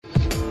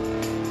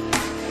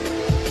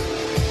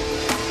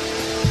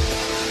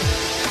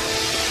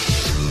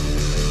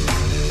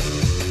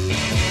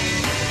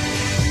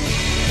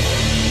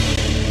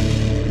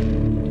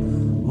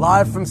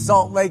Live from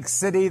Salt Lake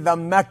City, the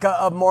Mecca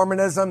of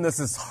Mormonism. This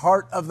is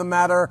Heart of the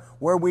Matter,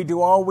 where we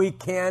do all we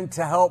can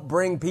to help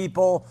bring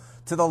people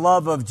to the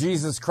love of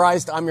Jesus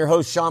Christ. I'm your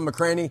host, Sean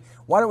McCraney.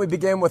 Why don't we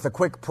begin with a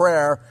quick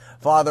prayer?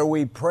 Father,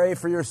 we pray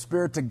for your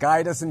Spirit to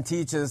guide us and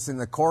teach us in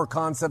the core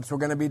concepts we're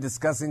going to be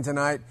discussing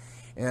tonight.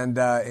 And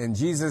in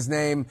Jesus'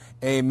 name,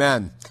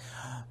 amen.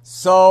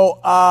 So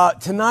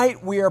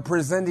tonight we are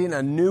presenting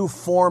a new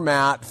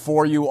format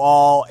for you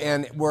all,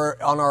 and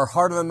we're on our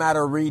Heart of the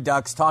Matter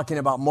Redux talking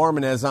about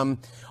Mormonism.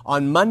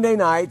 On Monday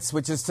nights,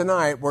 which is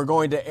tonight, we're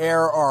going to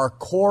air our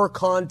core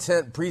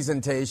content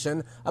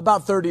presentation,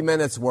 about 30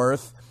 minutes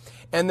worth.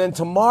 And then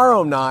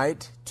tomorrow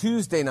night,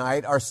 Tuesday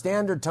night, our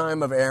standard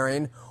time of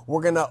airing,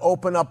 we're going to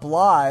open up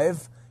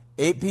live,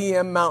 8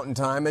 p.m. Mountain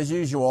Time as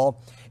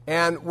usual,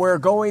 and we're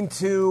going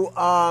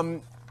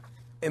to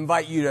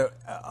invite you to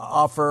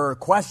offer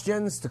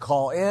questions, to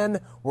call in.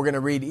 We're going to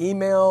read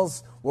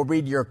emails. We'll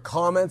read your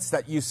comments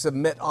that you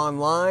submit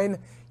online.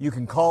 You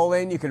can call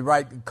in. You can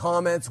write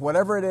comments,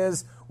 whatever it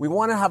is. We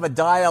want to have a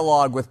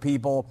dialogue with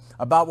people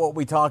about what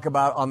we talk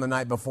about on the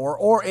night before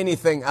or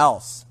anything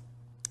else.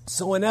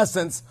 So in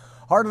essence,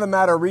 Heart of the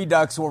Matter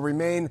Redux will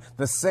remain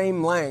the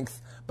same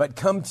length, but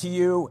come to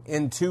you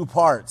in two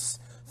parts.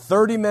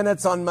 30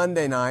 minutes on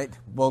Monday night,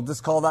 we'll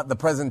just call that the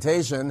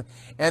presentation,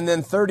 and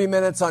then 30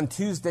 minutes on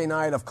Tuesday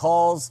night of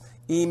calls,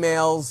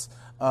 emails,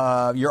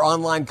 your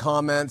online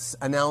comments,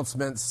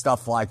 announcements,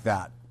 stuff like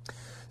that.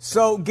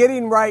 So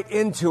getting right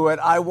into it,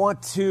 I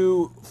want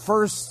to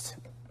first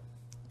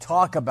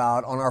talk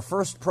about, on our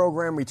first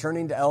program,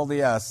 Returning to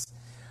LDS,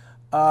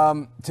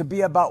 to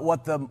be about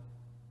what the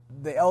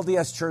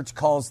LDS Church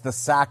calls the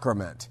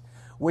Sacrament,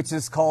 which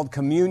is called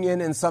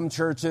communion in some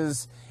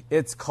churches.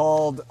 It's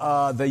called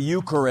the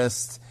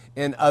Eucharist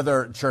in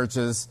other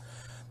churches.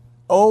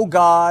 O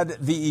God,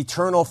 the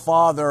eternal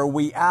Father,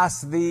 we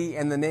ask thee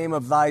in the name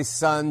of thy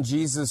Son,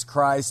 Jesus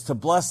Christ, to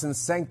bless and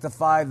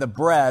sanctify the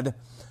bread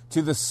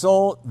to the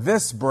soul,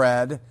 this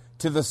bread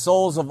to the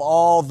souls of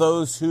all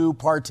those who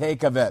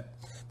partake of it,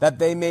 that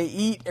they may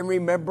eat in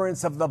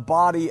remembrance of the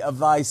body of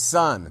thy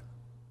Son.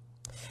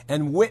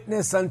 And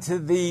witness unto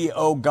thee,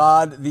 O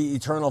God, the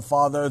eternal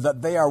Father,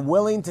 that they are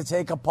willing to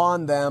take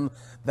upon them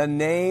the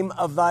name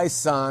of thy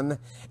Son,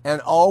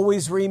 and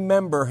always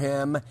remember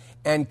him,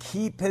 and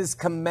keep his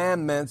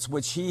commandments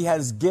which he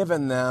has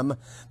given them,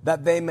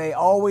 that they may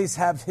always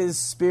have his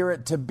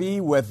Spirit to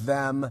be with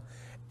them.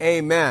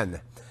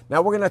 Amen.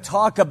 Now we're going to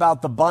talk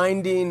about the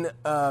binding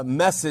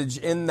message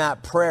in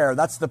that prayer.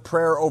 That's the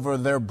prayer over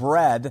their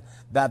bread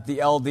that the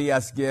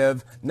LDS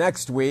give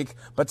next week.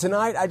 But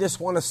tonight I just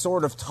want to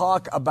sort of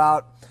talk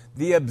about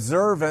the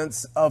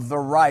observance of the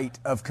rite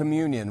of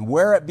communion,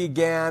 where it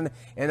began,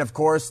 and of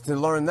course, to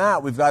learn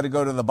that, we've got to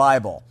go to the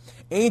Bible.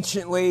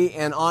 Anciently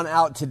and on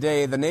out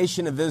today, the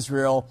nation of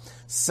Israel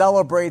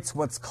celebrates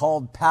what's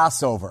called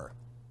Passover.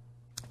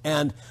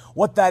 And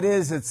what that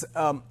is, it's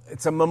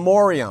a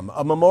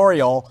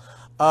memorial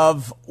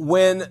of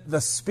when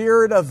the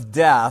spirit of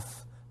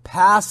death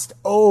passed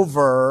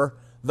over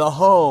the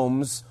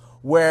homes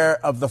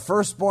of the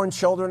firstborn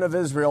children of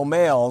Israel,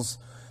 males,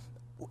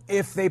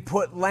 if they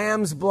put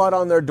lamb's blood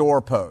on their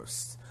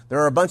doorposts. There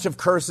are a bunch of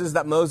curses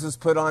that Moses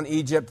put on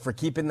Egypt for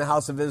keeping the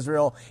house of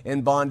Israel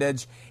in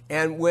bondage.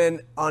 And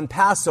when on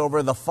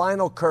Passover, the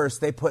final curse,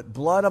 they put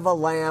blood of a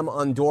lamb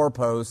on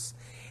doorposts.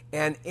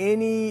 And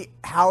any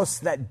house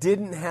that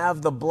didn't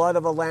have the blood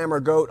of a lamb or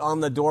goat on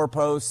the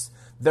doorposts,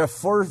 their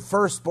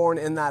firstborn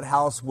in that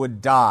house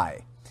would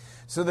die.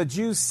 So the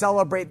Jews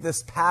celebrate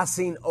this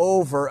passing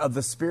over of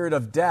the spirit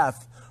of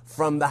death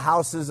from the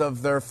houses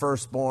of their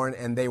firstborn,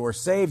 and they were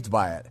saved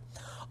by it.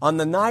 On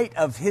the night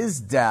of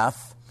his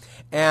death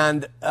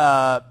and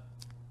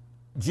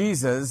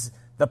Jesus,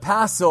 the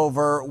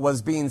Passover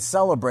was being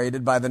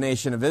celebrated by the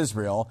nation of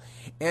Israel,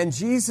 and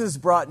Jesus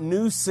brought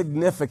new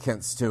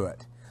significance to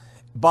it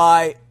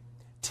by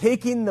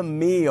taking the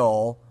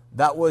meal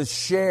that was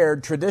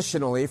shared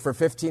traditionally for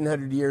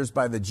 1,500 years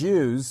by the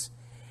Jews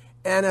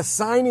and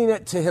assigning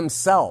it to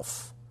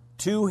himself,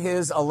 to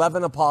his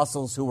 11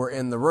 apostles who were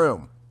in the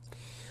room.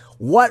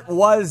 What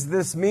was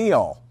this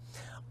meal?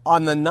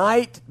 On the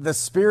night the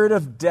spirit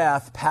of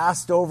death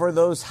passed over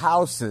those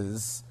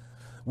houses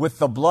with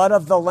the blood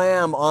of the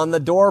lamb on the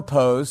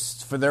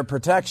doorposts for their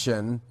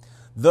protection,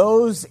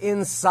 those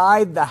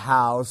inside the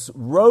house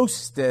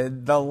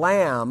roasted the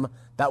lamb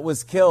that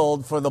was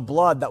killed for the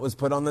blood that was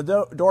put on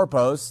the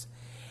doorposts,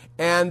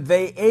 and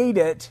they ate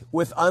it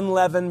with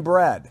unleavened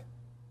bread.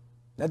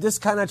 Now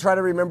just kind of try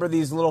to remember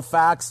these little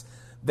facts.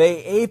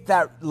 They ate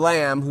that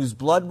lamb whose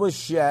blood was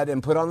shed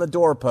and put on the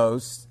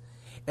doorposts,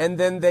 and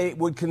then they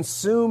would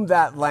consume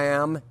that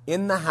lamb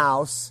in the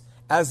house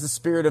as the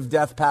spirit of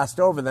death passed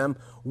over them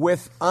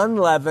with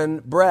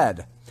unleavened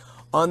bread.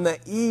 On the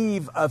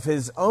eve of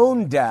his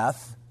own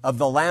death, of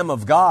the Lamb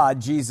of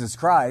God, Jesus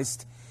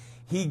Christ,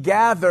 he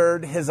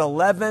gathered his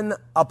 11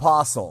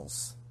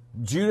 apostles.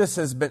 Judas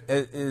hasn't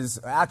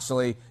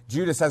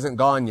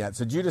gone yet,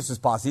 so Judas is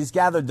possible. He's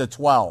gathered the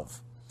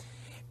 12.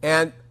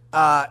 And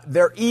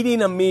they're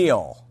eating a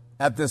meal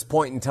at this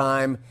point in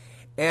time,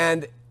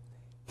 and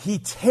he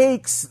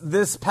takes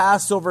this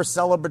Passover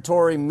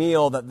celebratory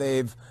meal that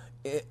they've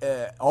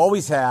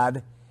always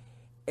had,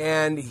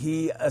 and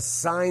he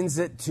assigns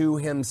it to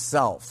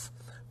himself.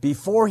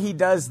 Before he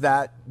does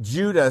that,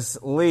 Judas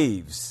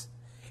leaves.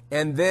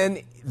 And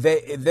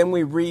then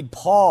we read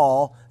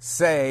Paul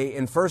say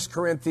in 1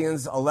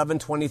 Corinthians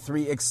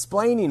 11:23,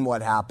 explaining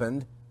what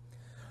happened,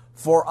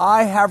 "For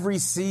I have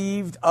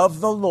received of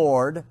the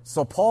Lord,"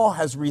 so Paul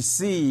has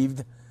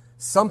received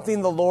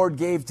something the Lord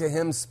gave to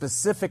him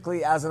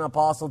specifically as an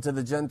apostle to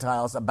the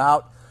Gentiles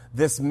about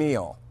this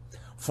meal.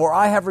 "For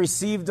I have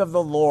received of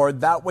the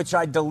Lord that which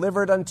I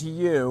delivered unto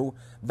you,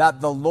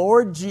 that the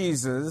Lord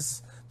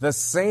Jesus, the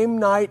same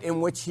night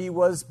in which he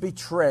was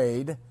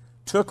betrayed,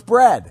 took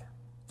bread."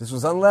 This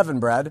was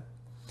unleavened bread.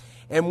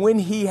 "And when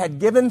he had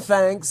given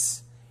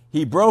thanks,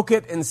 he broke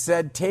it and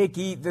said, 'Take,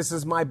 eat, this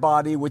is my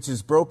body, which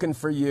is broken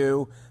for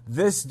you.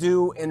 This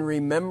do in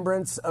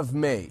remembrance of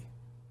me.'"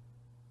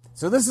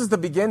 So this is the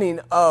beginning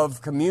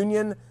of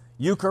communion,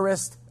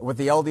 Eucharist, what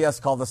the LDS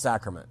call the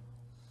sacrament.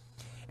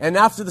 "And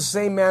after the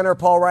same manner,"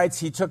 Paul writes,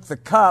 "he took the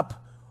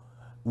cup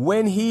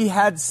when he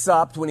had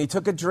supped," when he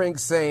took a drink,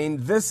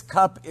 saying, "This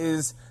cup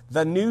is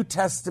the New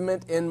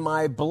Testament in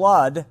my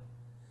blood.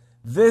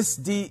 This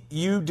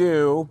you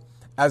do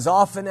as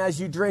often as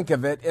you drink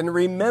of it in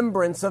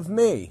remembrance of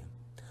me.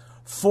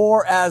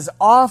 For as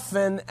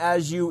often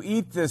as you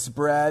eat this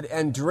bread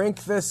and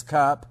drink this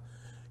cup,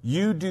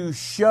 you do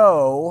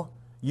show,"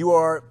 you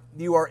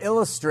are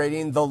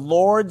illustrating the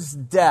Lord's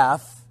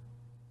death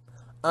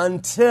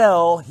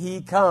until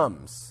he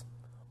comes,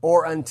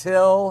 or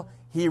until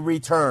he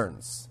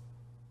returns.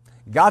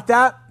 Got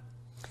that?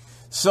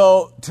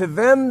 So to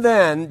them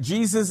then,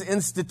 Jesus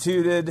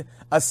instituted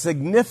a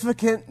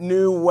significant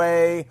new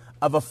way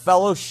of a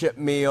fellowship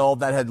meal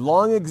that had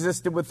long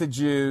existed with the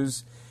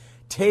Jews,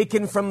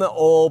 taken from the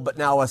old, but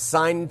now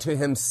assigned to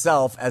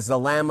himself as the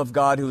Lamb of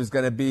God who was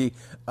going to be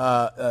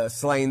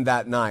slain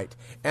that night.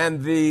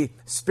 And the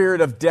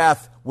spirit of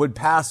death would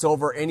pass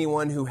over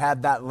anyone who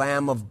had that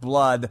lamb of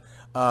blood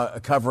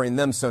covering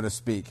them, so to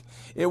speak.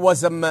 It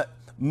was a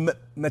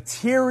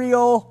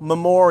material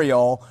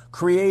memorial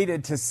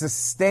created to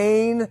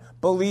sustain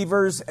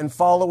believers and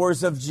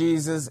followers of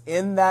Jesus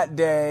in that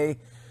day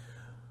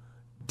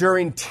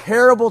during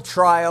terrible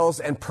trials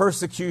and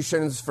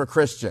persecutions for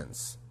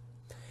Christians.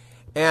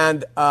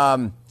 And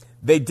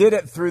they did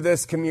it through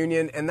this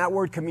communion, and that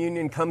word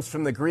communion comes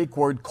from the Greek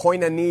word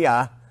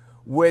koinonia,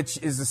 which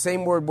is the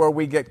same word where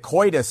we get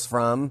coitus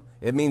from.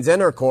 It means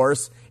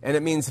intercourse, and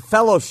it means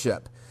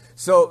fellowship.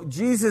 So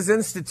Jesus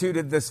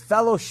instituted this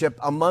fellowship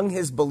among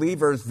his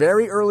believers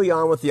very early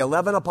on with the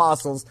 11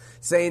 apostles,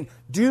 saying,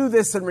 "Do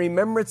this in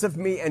remembrance of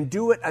me, and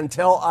do it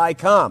until I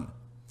come."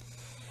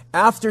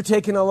 After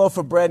taking a loaf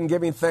of bread and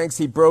giving thanks,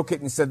 he broke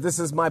it and said, "This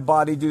is my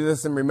body, do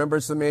this in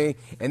remembrance of me."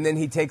 And then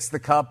he takes the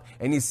cup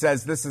and he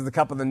says, "This is the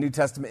cup of the New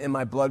Testament in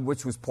my blood,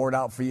 which was poured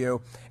out for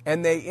you."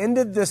 And they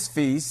ended this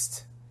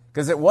feast,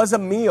 because it was a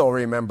meal,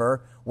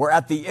 remember, where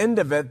at the end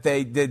of it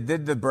they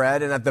did the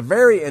bread, and at the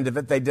very end of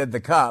it they did the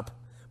cup.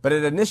 But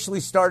it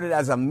initially started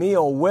as a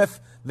meal with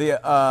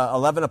the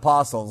 11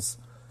 apostles.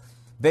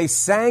 They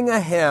sang a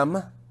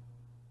hymn,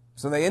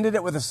 so they ended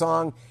it with a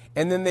song,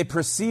 and then they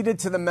proceeded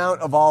to the Mount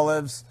of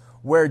Olives,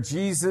 where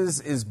Jesus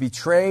is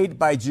betrayed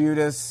by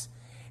Judas,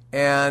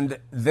 and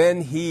then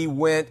he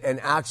went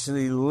and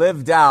actually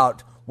lived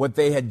out what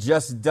they had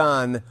just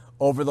done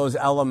over those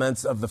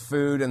elements of the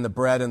food and the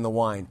bread and the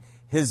wine.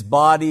 His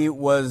body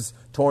was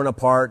torn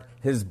apart,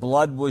 his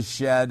blood was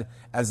shed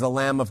as the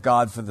Lamb of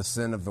God for the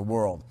sin of the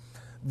world.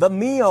 The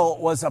meal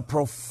was a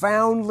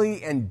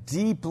profoundly and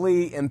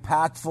deeply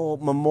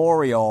impactful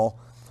memorial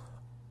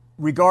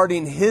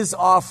regarding his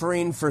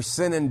offering for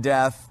sin and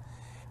death,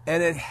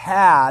 and it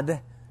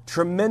had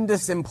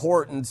tremendous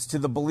importance to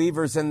the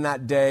believers in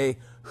that day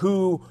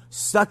who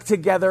stuck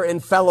together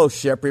in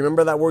fellowship.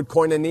 Remember that word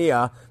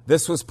koinonia?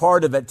 This was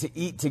part of it, to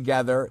eat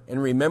together in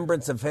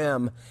remembrance of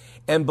him,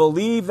 and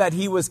believe that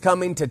he was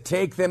coming to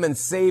take them and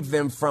save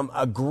them from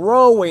a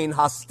growing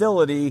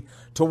hostility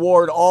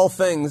toward all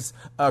things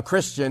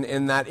Christian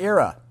in that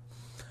era.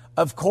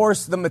 Of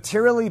course, the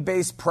materially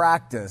based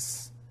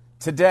practice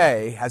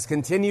today has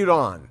continued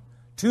on.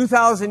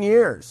 2,000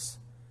 years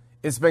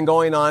it's been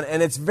going on,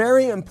 and it's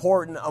very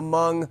important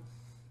among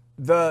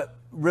the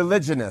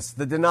religionists,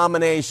 the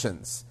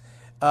denominations,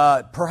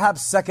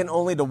 perhaps second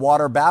only to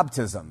water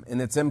baptism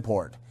in its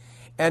import.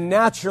 And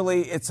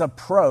naturally, it's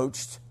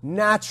approached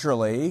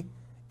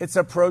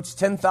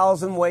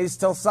 10,000 ways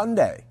till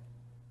Sunday.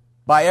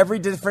 By every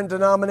different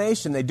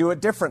denomination, they do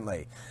it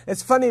differently.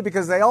 It's funny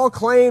because they all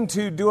claim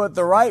to do it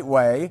the right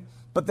way,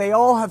 but they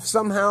all have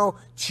somehow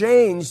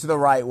changed the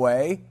right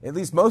way. At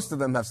least most of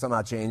them have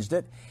somehow changed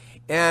it.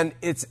 And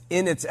it's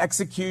in its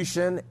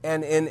execution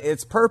and in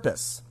its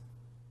purpose.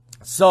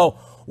 So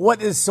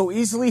what is so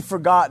easily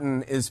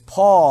forgotten is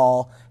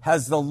Paul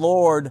has the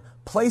Lord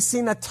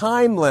placing a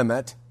time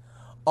limit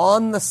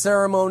on the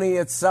ceremony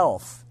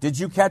itself. Did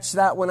you catch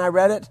that when I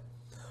read it?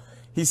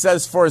 He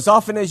says, "For as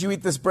often as you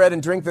eat this bread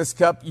and drink this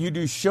cup, you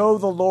do show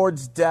the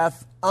Lord's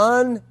death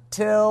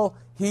until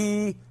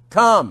he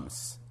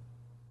comes.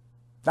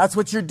 That's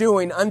what you're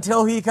doing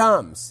until he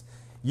comes.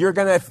 You're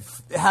going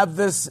to have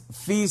this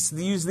feast,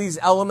 use these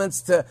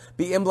elements to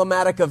be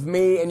emblematic of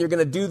me, and you're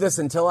going to do this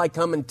until I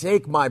come and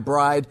take my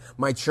bride,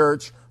 my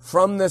church,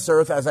 from this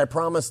earth as I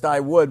promised I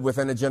would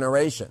within a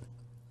generation.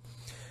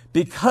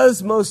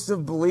 Because most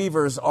of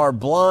believers are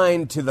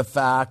blind to the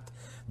fact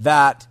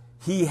that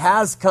he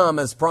has come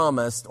as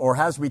promised or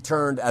has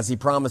returned as he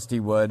promised he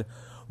would,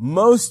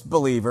 most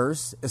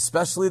believers,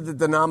 especially the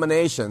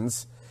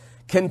denominations,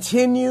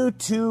 continue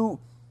to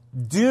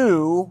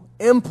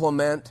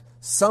implement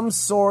some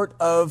sort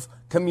of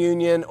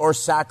communion or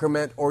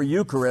sacrament or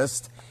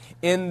Eucharist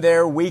in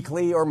their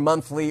weekly or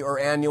monthly or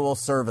annual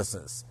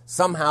services,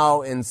 somehow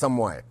in some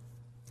way.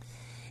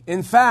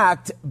 In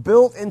fact,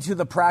 built into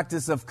the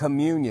practice of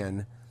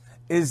communion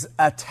is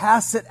a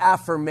tacit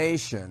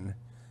affirmation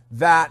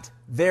that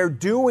they're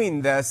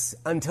doing this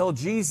until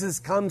Jesus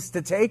comes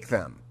to take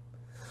them.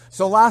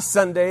 So last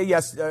Sunday,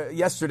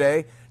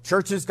 yesterday,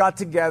 churches got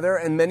together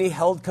and many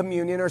held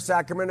communion or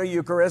sacrament or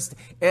Eucharist,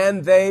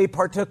 and they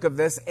partook of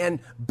this. And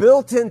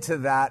built into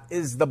that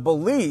is the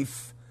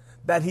belief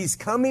that he's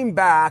coming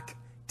back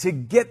to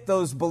get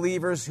those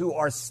believers who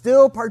are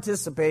still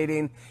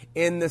participating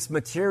in this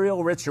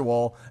material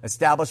ritual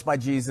established by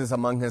Jesus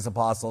among his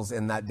apostles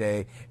in that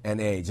day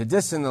and age.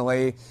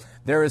 Additionally,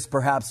 there is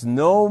perhaps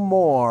no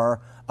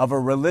more of a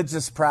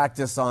religious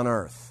practice on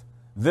earth.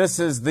 This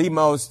is the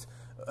most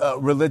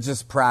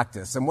religious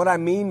practice. And what I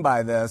mean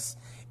by this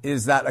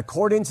is that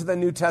according to the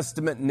New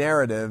Testament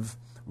narrative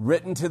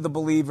written to the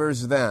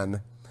believers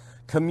then,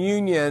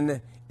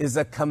 communion is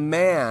a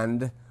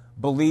command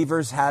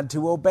believers had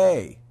to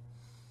obey.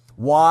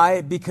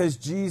 Why? Because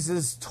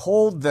Jesus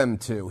told them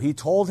to. He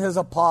told his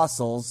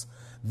apostles,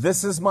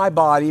 "This is my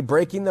body,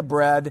 breaking the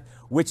bread,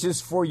 which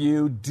is for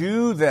you.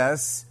 Do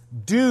this,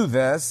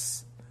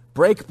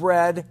 break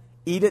bread,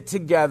 eat it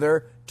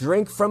together,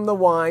 drink from the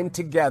wine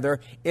together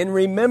in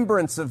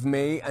remembrance of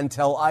me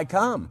until I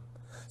come."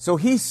 So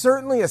he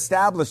certainly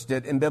established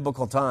it in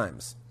biblical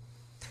times.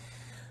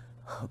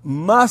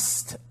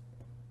 Must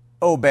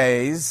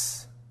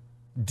obeys,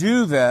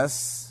 do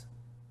this,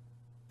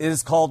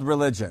 is called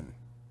religion.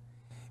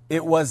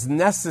 It was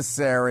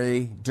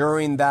necessary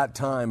during that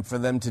time for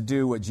them to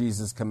do what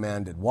Jesus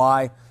commanded.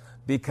 Why?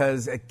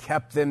 Because it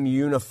kept them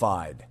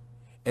unified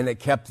and it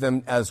kept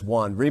them as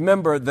one.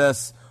 Remember,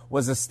 this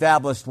was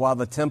established while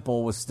the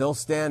temple was still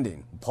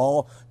standing.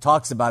 Paul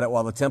talks about it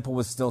while the temple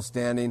was still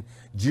standing.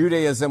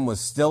 Judaism was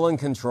still in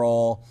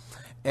control,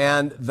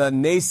 and the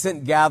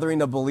nascent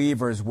gathering of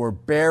believers were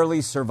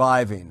barely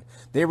surviving.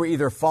 They were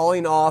either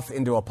falling off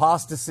into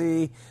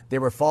apostasy, they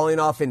were falling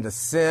off into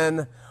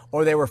sin,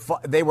 or they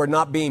were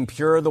not being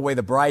pure the way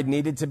the bride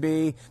needed to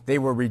be. They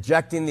were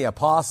rejecting the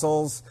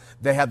apostles.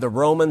 They had the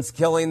Romans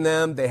killing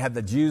them. They had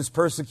the Jews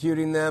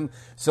persecuting them.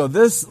 So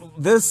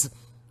this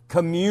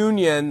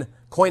communion,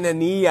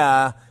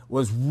 koinonia,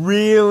 was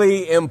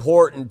really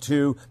important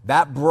to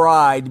that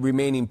bride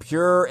remaining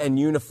pure and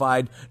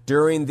unified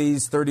during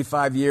these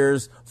 35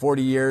 years,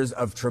 40 years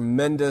of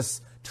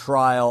tremendous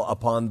trial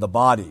upon the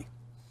body.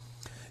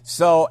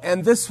 So,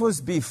 and this was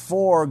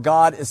before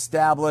God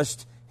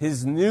established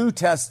his New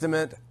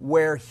Testament,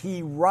 where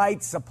he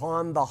writes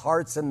upon the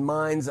hearts and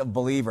minds of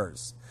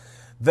believers.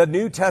 The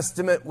New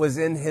Testament was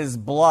in his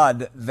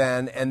blood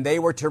then, and they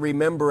were to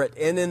remember it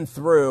in and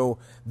through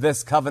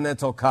this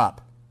covenantal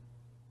cup.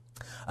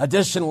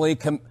 Additionally,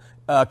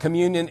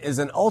 communion is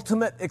an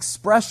ultimate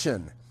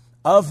expression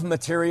of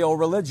material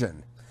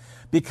religion,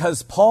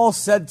 because Paul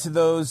said to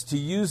those to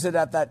use it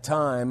at that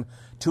time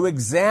to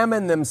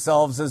examine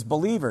themselves as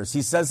believers.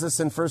 He says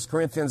this in 1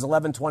 Corinthians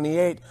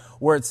 11:28,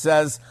 where it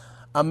says,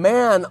 "A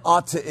man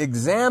ought to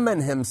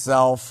examine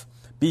himself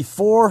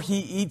before he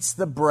eats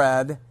the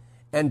bread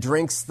and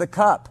drinks the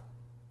cup."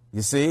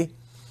 You see?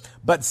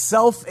 But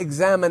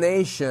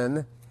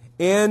self-examination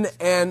in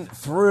and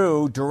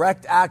through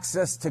direct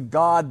access to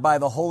God by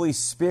the Holy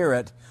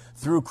Spirit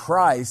through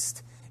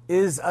Christ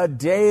is a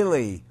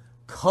daily,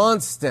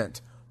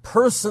 constant,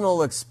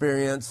 personal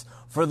experience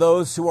for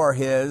those who are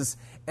his,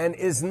 and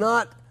is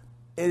not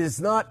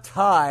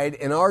tied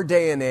in our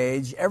day and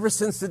age, ever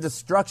since the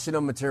destruction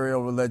of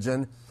material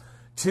religion,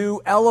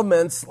 to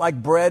elements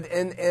like bread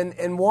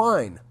and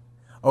wine.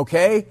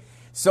 Okay?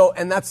 So,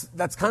 and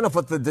that's kind of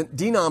what the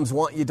denoms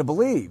want you to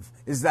believe,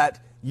 is that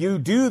you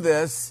do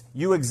this,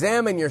 you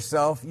examine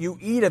yourself, you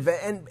eat of it,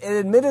 and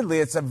admittedly,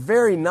 it's a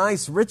very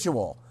nice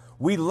ritual.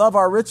 We love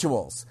our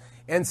rituals.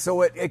 And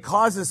so it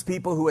causes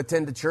people who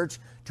attend a church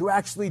to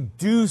actually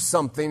do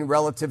something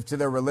relative to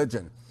their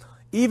religion,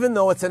 even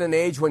though it's in an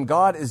age when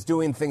God is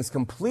doing things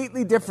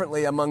completely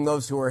differently among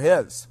those who are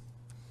his.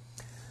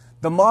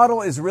 The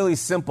model is really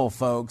simple,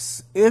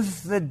 folks.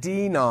 If the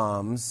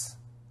denoms,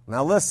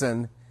 now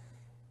listen,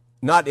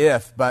 not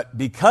if, but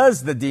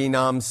because the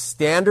denoms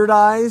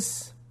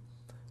standardize,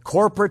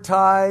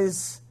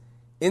 corporatize,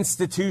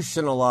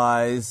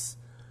 institutionalize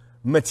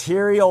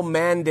material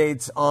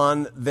mandates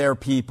on their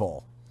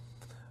people,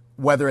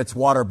 whether it's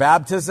water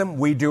baptism,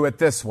 we do it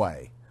this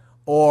way,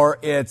 or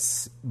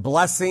it's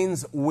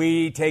blessings,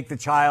 we take the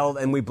child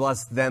and we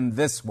bless them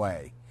this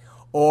way,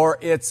 or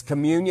it's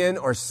communion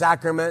or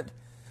sacrament,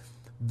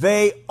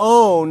 they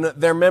own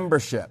their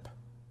membership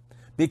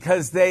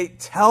because they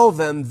tell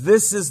them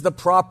this is the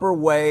proper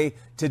way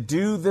to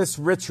do this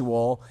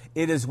ritual.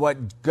 It is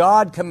what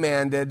God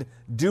commanded.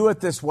 Do it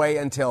this way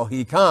until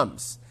He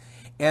comes.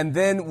 And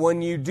then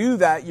when you do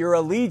that, your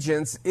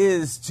allegiance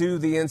is to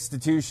the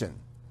institution.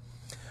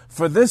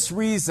 For this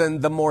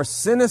reason, the more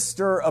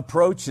sinister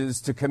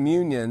approaches to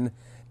communion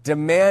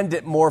demand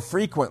it more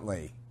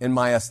frequently, in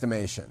my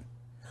estimation.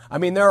 I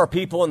mean, there are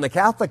people in the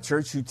Catholic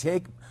Church who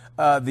take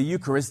the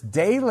Eucharist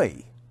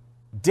daily,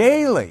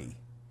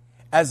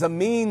 as a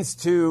means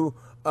to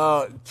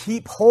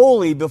keep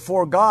holy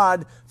before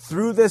God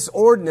through this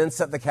ordinance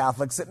that the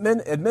Catholics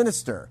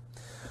administer.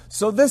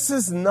 So this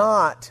is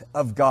not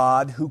of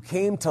God, who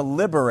came to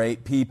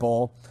liberate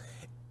people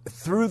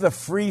through the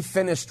free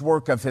finished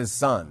work of His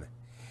Son.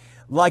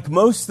 Like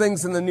most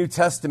things in the New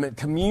Testament,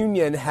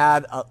 communion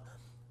had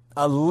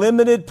a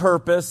limited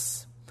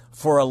purpose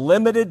for a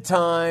limited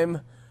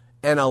time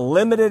and a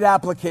limited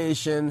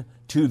application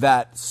to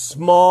that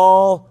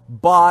small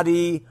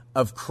body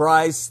of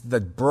Christ,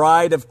 the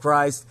bride of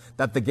Christ,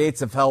 that the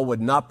gates of hell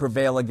would not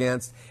prevail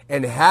against,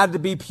 and had to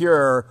be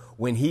pure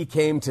when He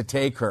came to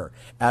take her.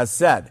 As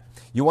said,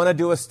 you want to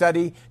do a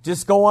study?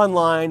 Just go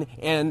online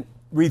and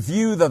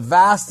review the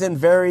vast and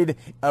varied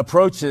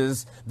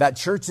approaches that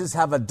churches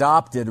have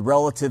adopted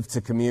relative to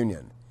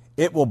communion.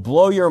 It will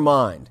blow your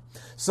mind.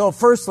 So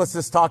first, let's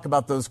just talk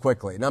about those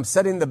quickly. And I'm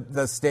setting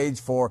the stage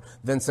for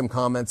then some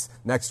comments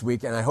next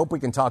week. And I hope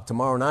we can talk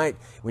tomorrow night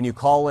when you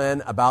call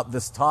in about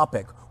this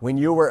topic, when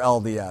you were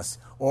LDS,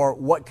 or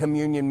what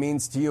communion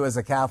means to you as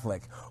a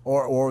Catholic,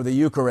 or the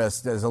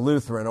Eucharist as a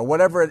Lutheran, or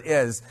whatever it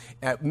is.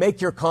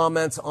 Make your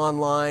comments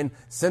online,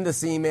 send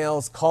us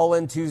emails, call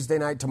in Tuesday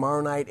night,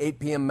 tomorrow night, 8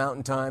 p.m.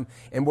 Mountain Time,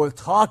 and we'll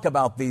talk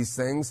about these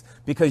things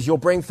because you'll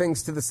bring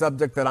things to the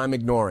subject that I'm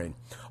ignoring.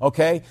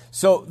 Okay?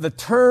 So the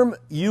term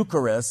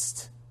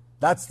Eucharist,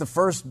 that's the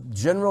first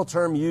general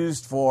term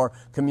used for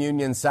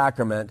communion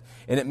sacrament,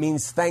 and it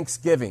means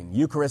thanksgiving.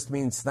 Eucharist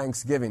means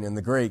thanksgiving in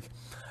the Greek.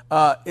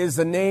 Is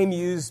the name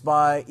used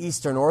by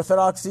Eastern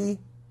Orthodoxy.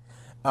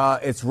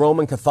 It's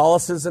Roman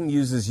Catholicism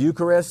uses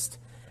Eucharist.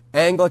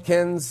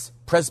 Anglicans,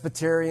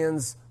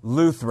 Presbyterians,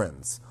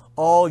 Lutherans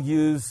all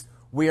use,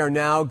 we are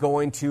now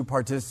going to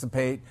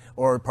participate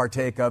or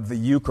partake of the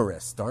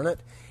Eucharist. Darn it,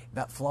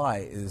 that fly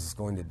is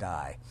going to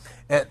die.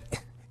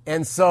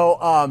 And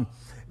so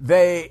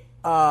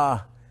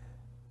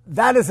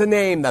that is a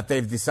name that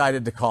they've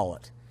decided to call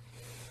it.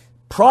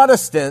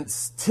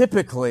 Protestants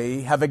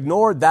typically have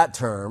ignored that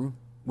term,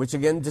 which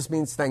again just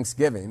means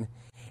thanksgiving,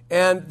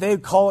 and they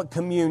call it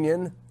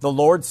communion, the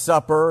Lord's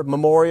Supper,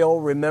 memorial,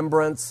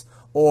 remembrance,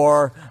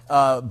 or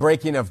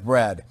breaking of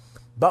bread.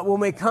 But when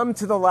we come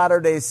to the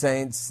Latter-day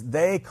Saints,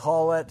 they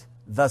call it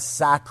the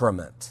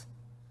sacrament.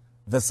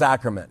 The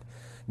sacrament.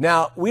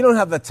 Now, we don't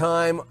have the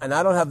time, and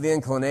I don't have the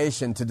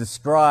inclination to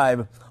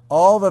describe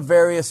all the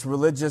various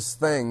religious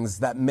things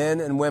that men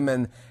and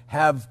women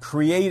have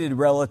created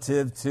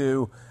relative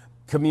to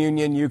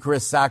communion,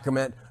 Eucharist,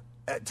 sacrament,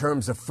 in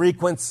terms of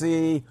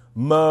frequency,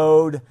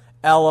 mode,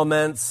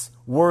 elements,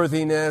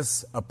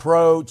 worthiness,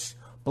 approach,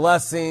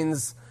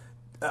 blessings,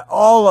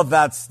 all of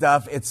that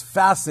stuff. It's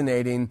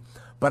fascinating,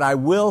 but I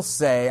will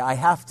say, I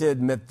have to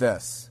admit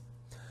this.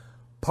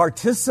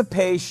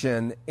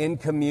 Participation in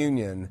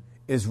communion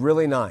is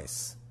really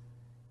nice.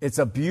 It's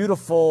a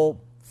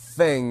beautiful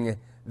thing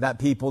that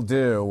people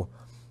do.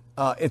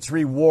 It's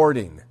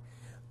rewarding.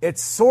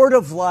 It's sort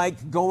of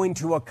like going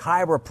to a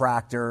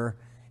chiropractor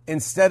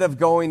instead of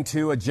going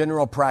to a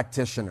general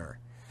practitioner,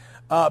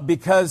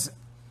 because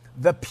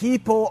the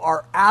people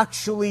are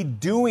actually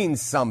doing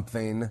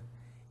something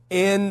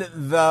in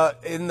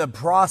the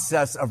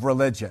process of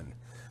religion.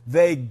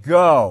 They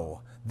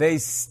go, they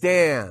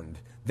stand,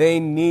 they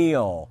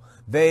kneel,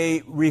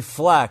 they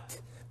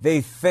reflect,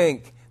 they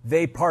think,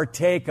 they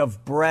partake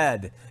of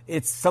bread.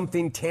 It's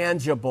something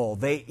tangible.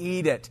 They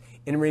eat it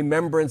in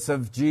remembrance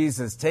of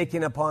Jesus,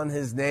 taking upon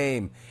His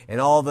name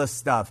and all this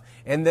stuff.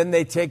 And then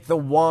they take the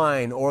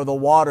wine or the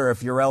water,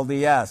 if you're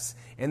LDS,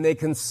 and they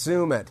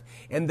consume it.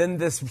 And then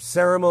this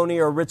ceremony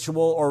or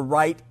ritual or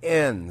rite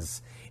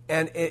ends.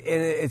 And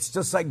it's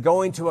just like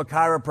going to a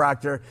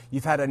chiropractor.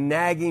 You've had a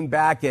nagging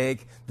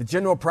backache. The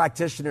general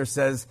practitioner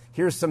says,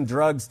 here's some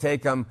drugs,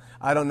 take them.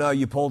 I don't know,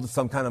 you pulled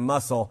some kind of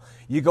muscle.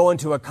 You go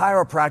into a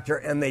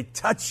chiropractor and they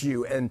touch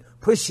you and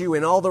push you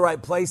in all the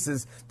right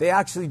places. They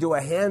actually do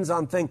a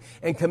hands-on thing.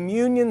 And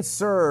communion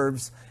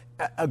serves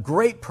a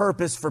great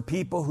purpose for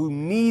people who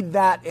need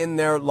that in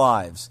their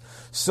lives.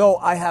 So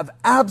I have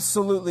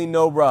absolutely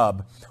no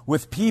rub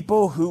with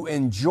people who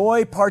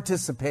enjoy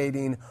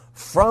participating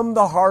from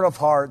the heart of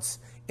hearts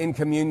in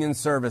communion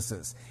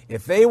services.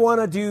 If they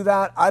want to do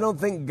that, I don't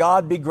think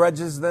God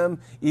begrudges them,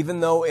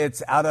 even though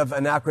it's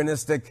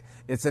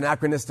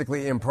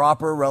anachronistically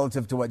improper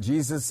relative to what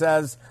Jesus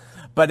says.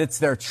 But it's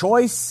their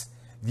choice.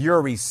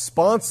 You're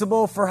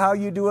responsible for how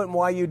you do it and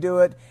why you do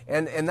it.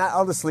 And that,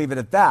 I'll just leave it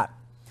at that.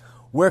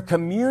 Where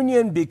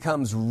communion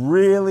becomes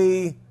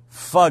really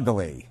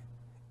fugly,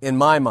 in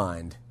my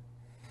mind,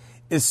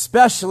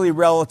 especially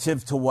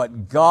relative to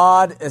what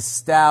God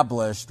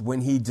established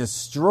when he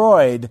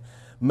destroyed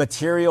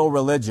material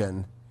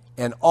religion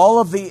and all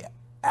of the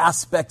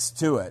aspects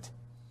to it,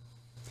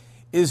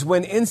 is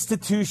when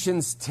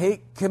institutions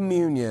take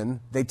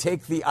communion, they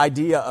take the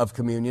idea of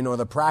communion or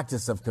the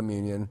practice of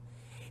communion,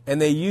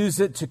 and they use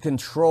it to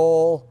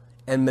control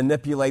and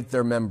manipulate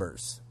their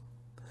members.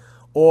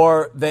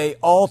 Or they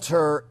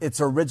alter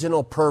its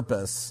original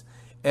purpose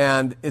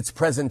and its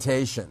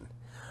presentation.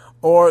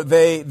 Or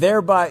they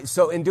thereby,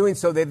 so in doing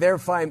so, they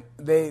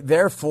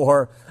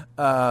therefore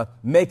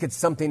make it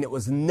something it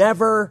was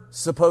never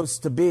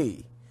supposed to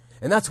be.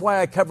 And that's why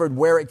I covered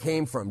where it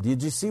came from.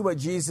 Did you see what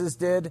Jesus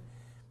did?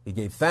 He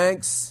gave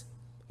thanks.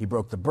 He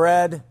broke the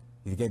bread.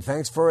 He gave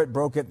thanks for it,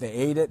 broke it, they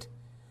ate it.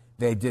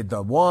 They did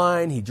the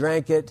wine. He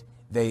drank it.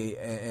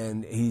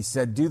 And he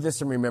said, do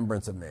this in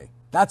remembrance of me.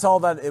 That's all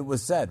that it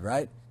was said,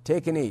 right?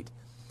 Take and eat.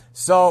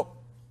 So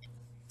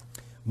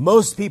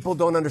most people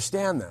don't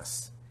understand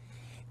this.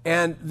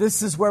 And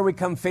this is where we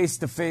come face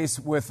to face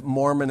with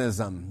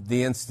Mormonism,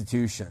 the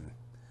institution.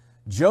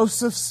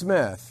 Joseph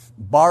Smith,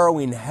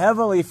 borrowing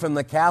heavily from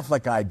the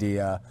Catholic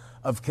idea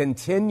of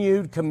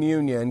continued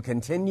communion,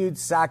 continued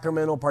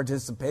sacramental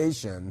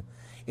participation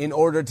in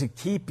order to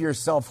keep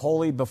yourself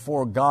holy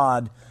before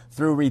God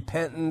through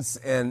repentance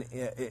and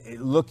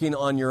looking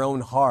on your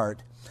own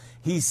heart.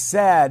 He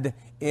said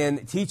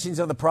in Teachings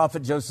of the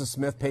Prophet Joseph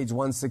Smith, page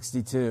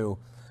 162,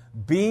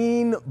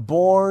 being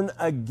born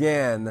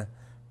again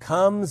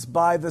comes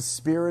by the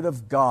Spirit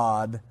of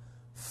God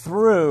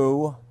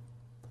through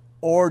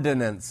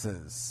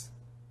ordinances.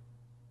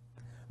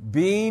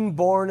 Being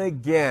born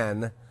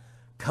again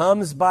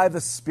comes by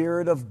the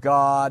Spirit of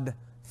God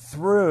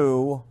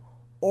through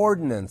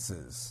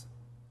ordinances.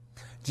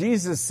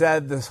 Jesus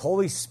said the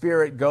Holy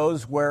Spirit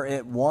goes where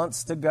it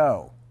wants to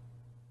go.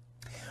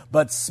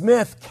 But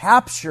Smith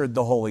captured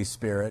the Holy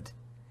Spirit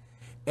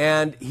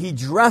and he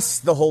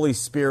dressed the Holy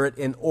Spirit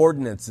in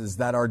ordinances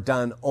that are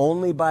done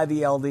only by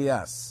the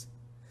LDS,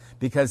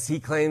 because he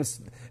claims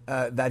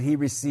that he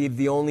received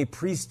the only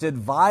priesthood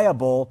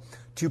viable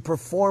to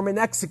perform and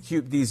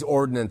execute these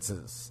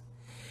ordinances.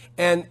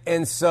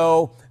 And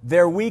so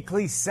their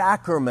weekly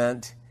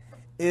sacrament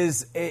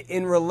is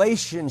in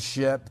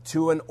relationship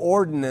to an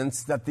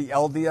ordinance that the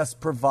LDS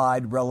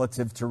provide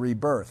relative to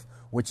rebirth,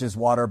 which is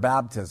water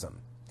baptism.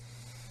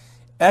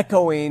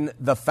 Echoing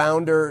the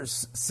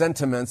founder's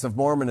sentiments of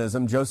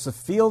Mormonism, Joseph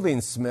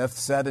Fielding Smith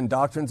said in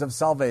Doctrines of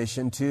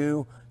Salvation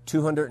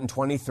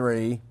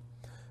 223,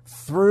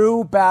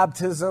 through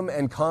baptism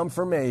and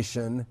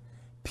confirmation,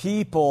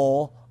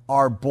 people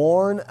are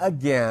born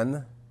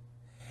again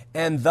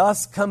and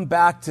thus come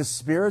back to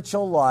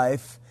spiritual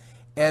life,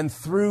 and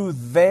through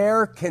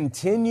their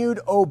continued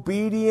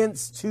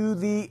obedience to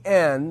the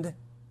end,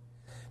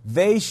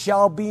 they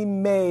shall be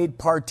made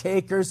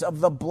partakers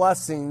of the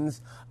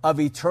blessings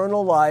of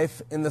eternal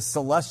life in the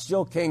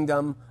celestial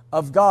kingdom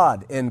of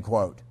God, end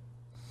quote.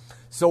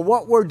 So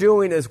what we're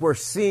doing is we're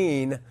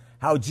seeing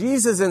how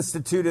Jesus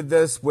instituted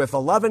this with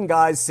 11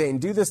 guys saying,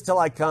 do this till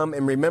I come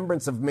in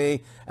remembrance of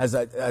me, as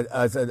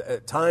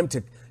a time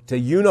to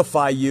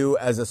unify you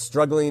as a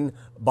struggling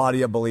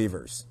body of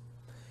believers.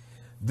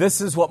 This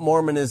is what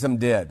Mormonism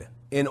did.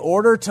 In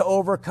order to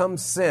overcome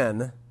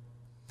sin,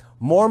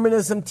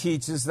 Mormonism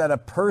teaches that a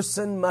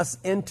person must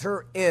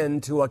enter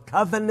into a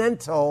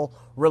covenantal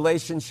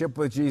relationship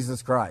with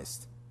Jesus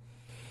Christ.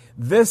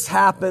 This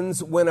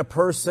happens when a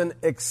person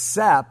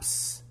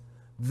accepts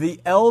the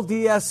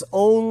LDS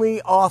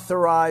only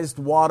authorized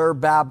water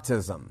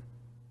baptism.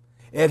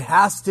 It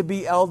has to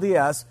be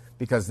LDS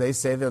because they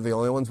say they're the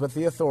only ones with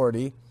the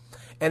authority,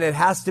 and it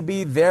has to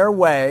be their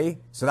way,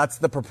 so that's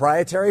the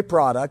proprietary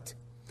product.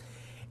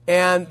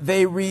 And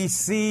they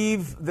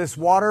receive this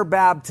water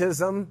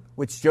baptism,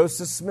 which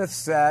Joseph Smith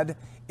said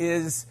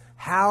is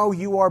how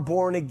you are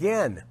born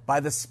again, by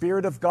the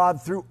Spirit of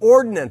God through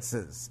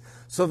ordinances.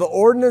 So the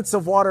ordinance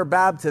of water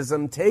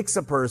baptism takes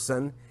a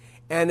person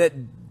and it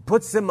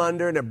puts them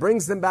under and it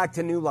brings them back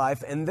to new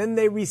life, and then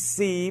they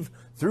receive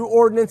through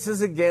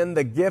ordinances again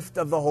the gift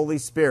of the Holy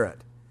Spirit.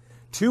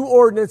 2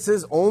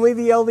 ordinances only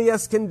the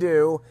LDS can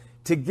do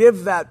to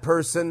give that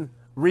person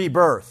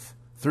rebirth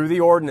through the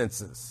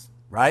ordinances,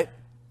 right?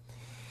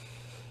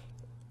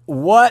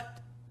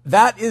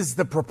 That is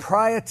the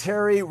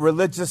proprietary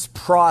religious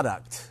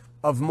product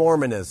of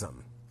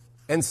Mormonism.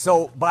 And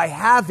so by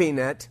having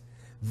it,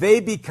 they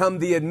become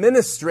the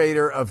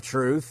administrator of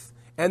truth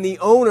and the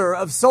owner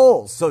of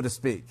souls, so to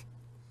speak.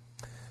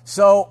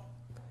 So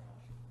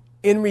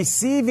in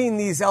receiving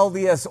these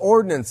LDS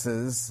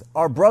ordinances,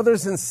 our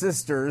brothers and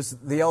sisters,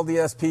 the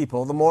LDS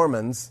people, the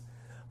Mormons,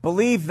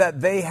 believe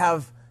that they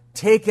have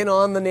taken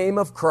on the name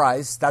of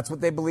Christ. That's what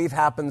they believe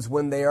happens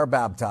when they are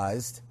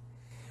baptized,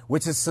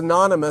 which is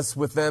synonymous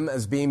with them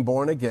as being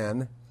born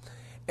again.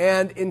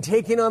 And in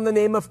taking on the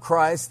name of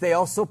Christ, they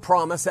also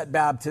promise at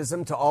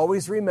baptism to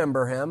always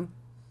remember him,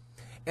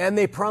 and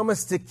they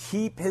promise to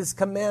keep his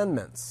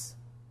commandments.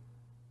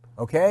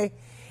 Okay?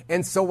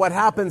 And so what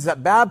happens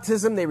at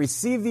baptism, they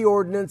receive the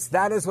ordinance.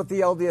 That is what the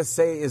LDS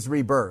say is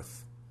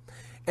rebirth.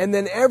 And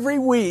then every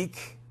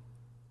week,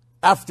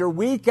 after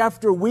week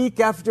after week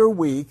after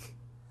week,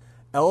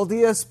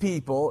 LDS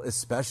people,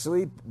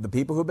 especially the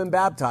people who've been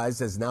baptized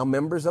as now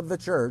members of the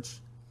church,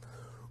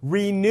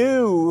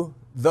 renew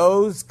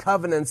those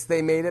covenants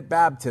they made at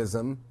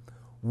baptism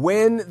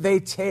when they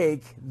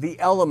take the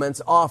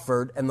elements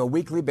offered on the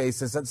weekly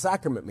basis at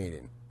sacrament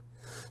meeting.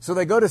 So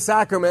they go to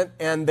sacrament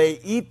and they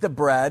eat the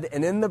bread,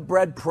 and in the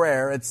bread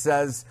prayer it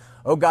says,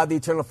 "O God, the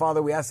eternal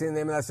Father, we ask in the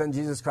name of thy Son,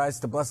 Jesus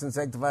Christ, to bless and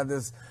sanctify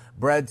this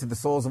bread to the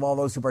souls of all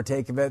those who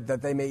partake of it,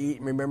 that they may eat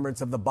in remembrance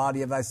of the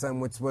body of thy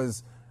Son, which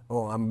was..."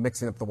 Oh, I'm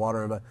mixing up the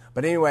water.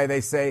 But anyway, they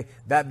say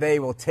that they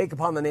will take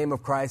upon the name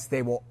of Christ,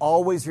 they will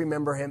always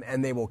remember him,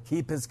 and they will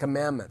keep his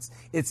commandments.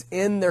 It's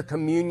in their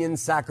communion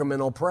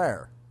sacramental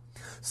prayer.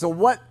 So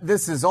what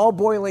this is all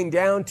boiling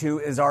down to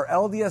is our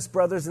LDS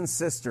brothers and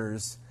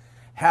sisters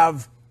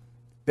have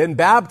been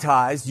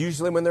baptized,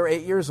 usually when they're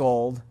 8 years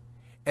old,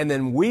 and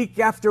then week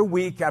after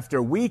week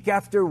after week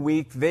after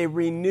week, they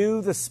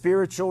renew the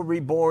spiritual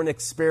reborn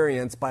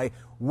experience by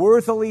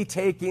worthily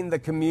taking the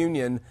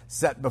communion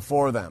set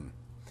before them.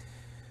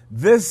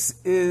 This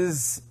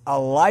is a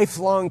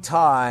lifelong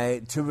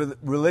tie to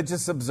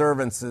religious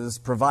observances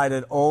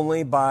provided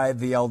only by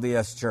the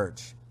LDS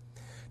Church.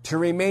 To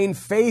remain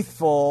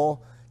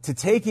faithful to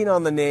taking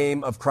on the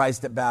name of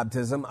Christ at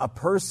baptism, a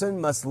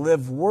person must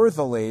live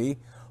worthily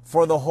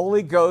for the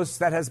Holy Ghost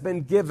that has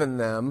been given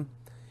them,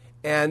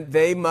 and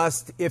they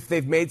must, if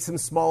they've made some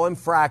small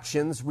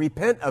infractions,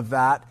 repent of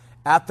that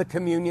at the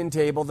communion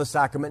table, the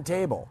sacrament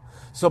table.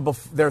 So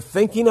they're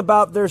thinking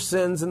about their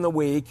sins in the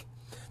week.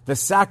 The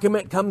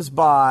sacrament comes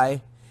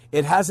by.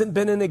 It hasn't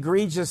been an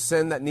egregious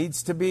sin that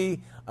needs to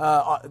be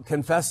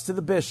confessed to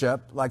the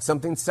bishop, like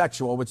something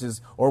sexual,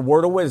 or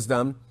word of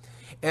wisdom.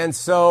 And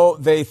so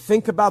they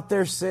think about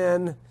their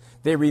sin.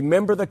 They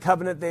remember the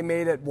covenant they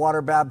made at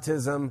water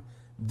baptism.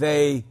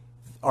 They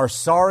are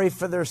sorry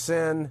for their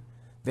sin.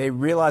 They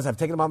realize, I've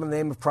taken upon the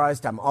name of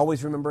Christ. I'm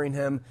always remembering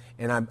him.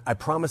 And I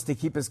promise to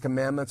keep his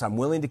commandments. I'm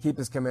willing to keep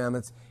his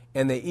commandments.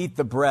 And they eat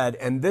the bread.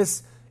 And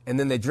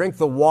then they drink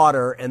the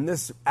water. And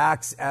this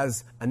acts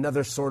as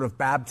another sort of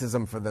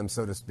baptism for them,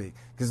 so to speak,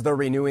 because they're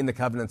renewing the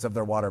covenants of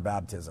their water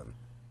baptism.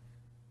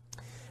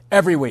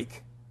 Every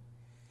week,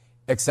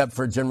 except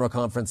for General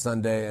Conference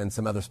Sunday and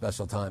some other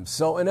special times.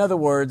 So in other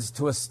words,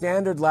 to a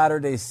standard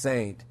Latter-day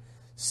Saint,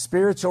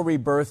 spiritual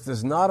rebirth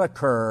does not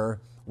occur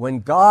when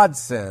God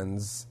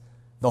sends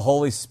the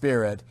Holy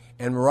Spirit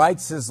and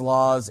writes his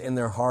laws in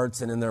their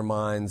hearts and in their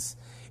minds.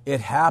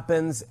 It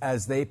happens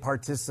as they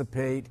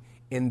participate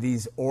in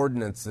these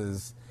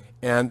ordinances.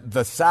 And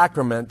the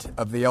sacrament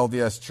of the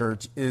LDS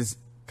Church is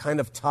kind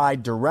of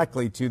tied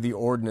directly to the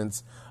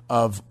ordinance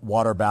of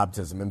water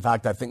baptism. In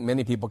fact, I think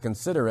many people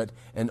consider it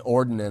an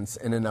ordinance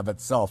in and of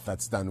itself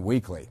that's done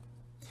weekly.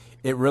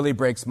 It really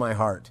breaks my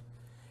heart.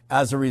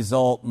 As a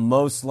result,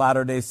 most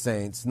Latter-day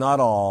Saints,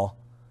 not all,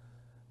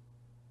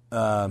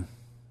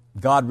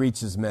 God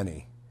reaches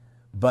many,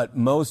 but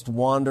most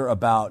wander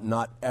about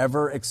not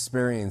ever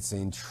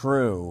experiencing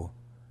true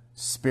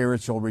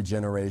spiritual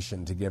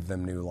regeneration to give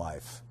them new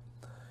life.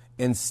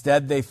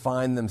 Instead, they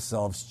find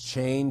themselves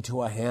chained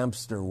to a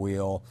hamster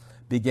wheel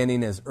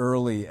beginning as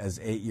early as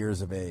 8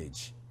 years of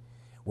age,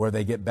 where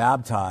they get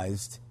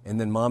baptized, and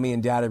then mommy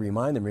and daddy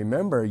remind them,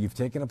 remember, you've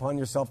taken upon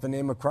yourself the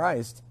name of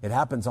Christ. It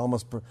happens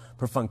almost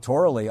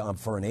perfunctorily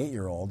for an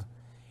 8-year-old.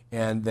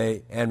 And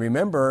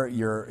remember,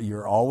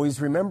 you're always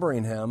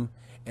remembering him.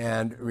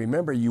 And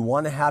remember, you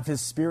want to have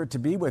his Spirit to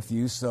be with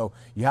you, so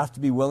you have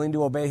to be willing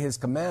to obey his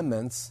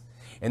commandments.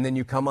 And then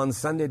you come on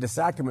Sunday to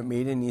sacrament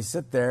meeting, and you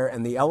sit there,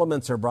 and the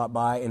elements are brought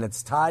by, and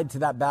it's tied to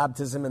that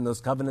baptism and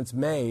those covenants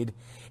made.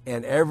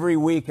 And every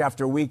week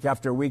after week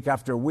after week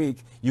after week,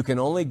 you can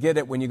only get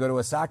it when you go to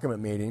a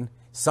sacrament meeting,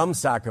 some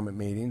sacrament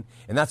meeting.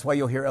 And that's why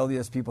you'll hear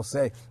LDS people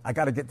say, I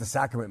got to get the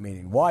sacrament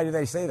meeting. Why do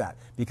they say that?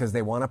 Because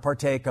they want to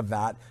partake of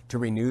that to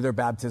renew their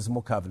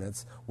baptismal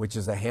covenants, which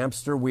is a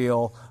hamster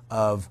wheel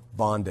of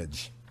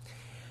bondage.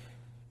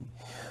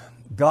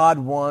 God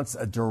wants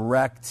a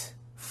direct,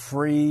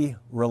 free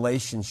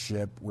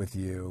relationship with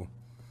you.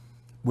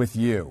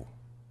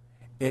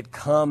 It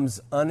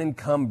comes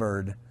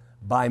unencumbered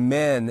by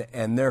men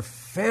and their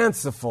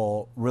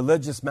fanciful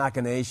religious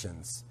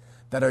machinations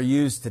that are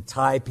used to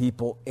tie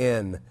people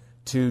in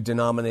to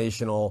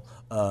denominational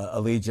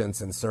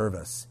allegiance and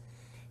service.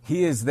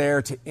 He is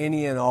there to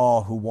any and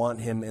all who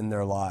want him in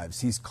their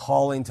lives. He's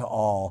calling to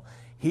all.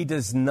 He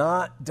does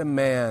not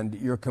demand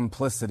your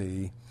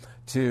complicity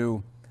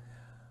to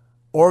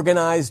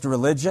organized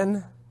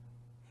religion.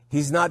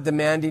 He's not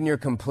demanding your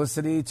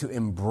complicity to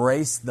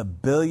embrace the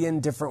billion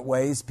different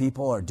ways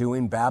people are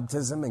doing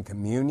baptism and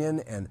communion.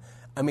 And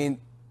I mean,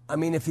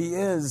 if he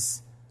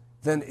is,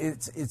 then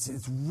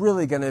it's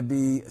really going to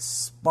be a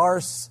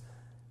sparse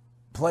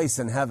place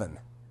in heaven.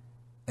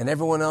 And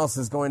everyone else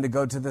is going to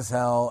go to this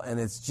hell, and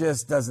it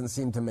just doesn't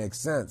seem to make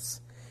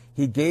sense.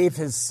 He gave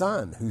his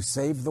Son who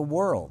saved the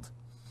world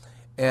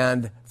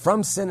and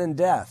from sin and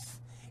death.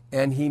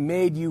 and he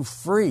made you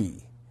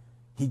free.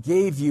 He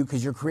gave you,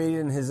 because you're created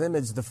in his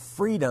image, the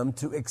freedom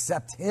to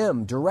accept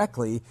him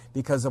directly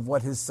because of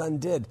what his son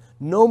did.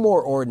 No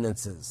more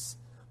ordinances.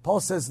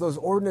 Paul says those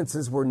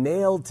ordinances were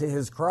nailed to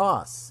his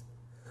cross.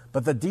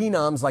 But the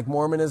denoms, like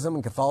Mormonism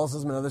and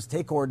Catholicism and others,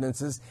 take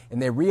ordinances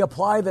and they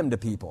reapply them to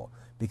people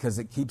because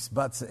it keeps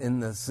butts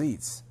in the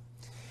seats.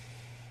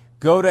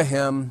 Go to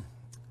him,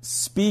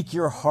 speak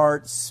your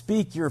heart,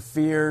 speak your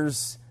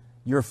fears,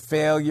 your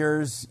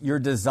failures, your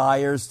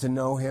desires to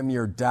know him,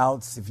 your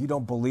doubts. If you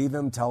don't believe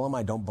him, tell him,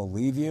 I don't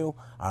believe you.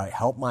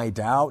 Help my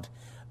doubt.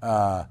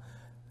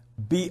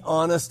 Be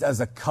honest as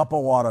a cup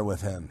of water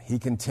with him. He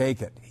can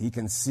take it. He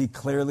can see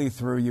clearly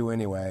through you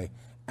anyway.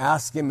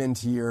 Ask him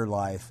into your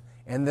life,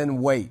 and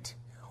then wait.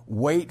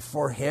 Wait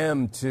for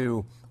him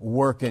to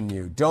work in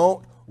you.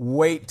 Don't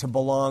wait to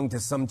belong to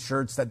some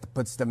church that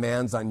puts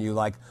demands on you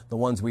like the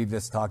ones we've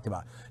just talked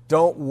about.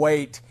 Don't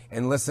wait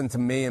and listen to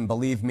me and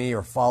believe me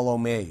or follow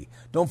me.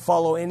 Don't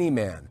follow any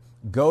man.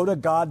 Go to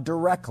God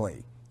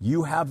directly.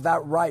 You have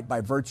that right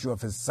by virtue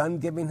of his son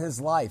giving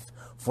his life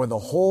for the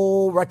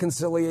whole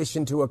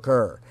reconciliation to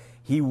occur.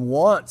 He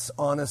wants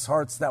honest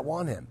hearts that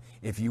want him.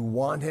 If you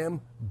want him,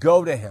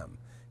 go to him.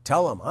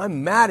 Tell him,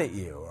 I'm mad at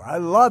you, or I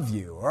love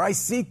you, or I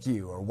seek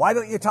you, or why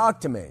don't you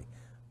talk to me?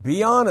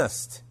 Be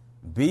honest.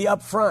 Be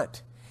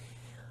upfront.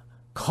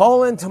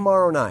 Call in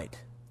tomorrow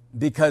night,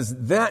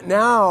 because that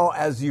now,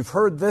 as you've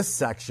heard this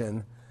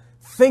section,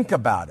 think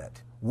about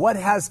it. What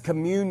has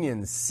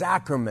communion,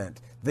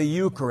 sacrament, the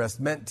Eucharist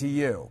meant to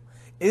you?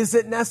 Is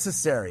it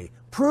necessary?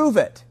 Prove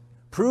it.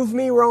 Prove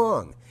me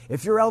wrong.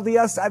 If you're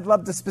LDS, I'd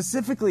love to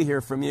specifically hear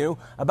from you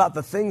about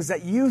the things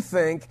that you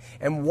think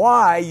and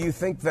why you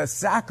think the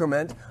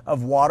sacrament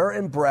of water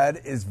and bread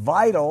is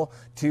vital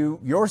to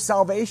your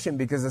salvation,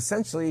 because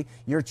essentially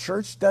your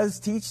church does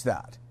teach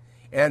that.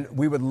 And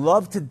we would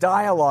love to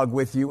dialogue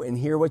with you and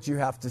hear what you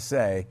have to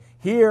say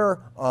here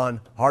on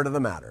Heart of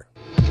the Matter.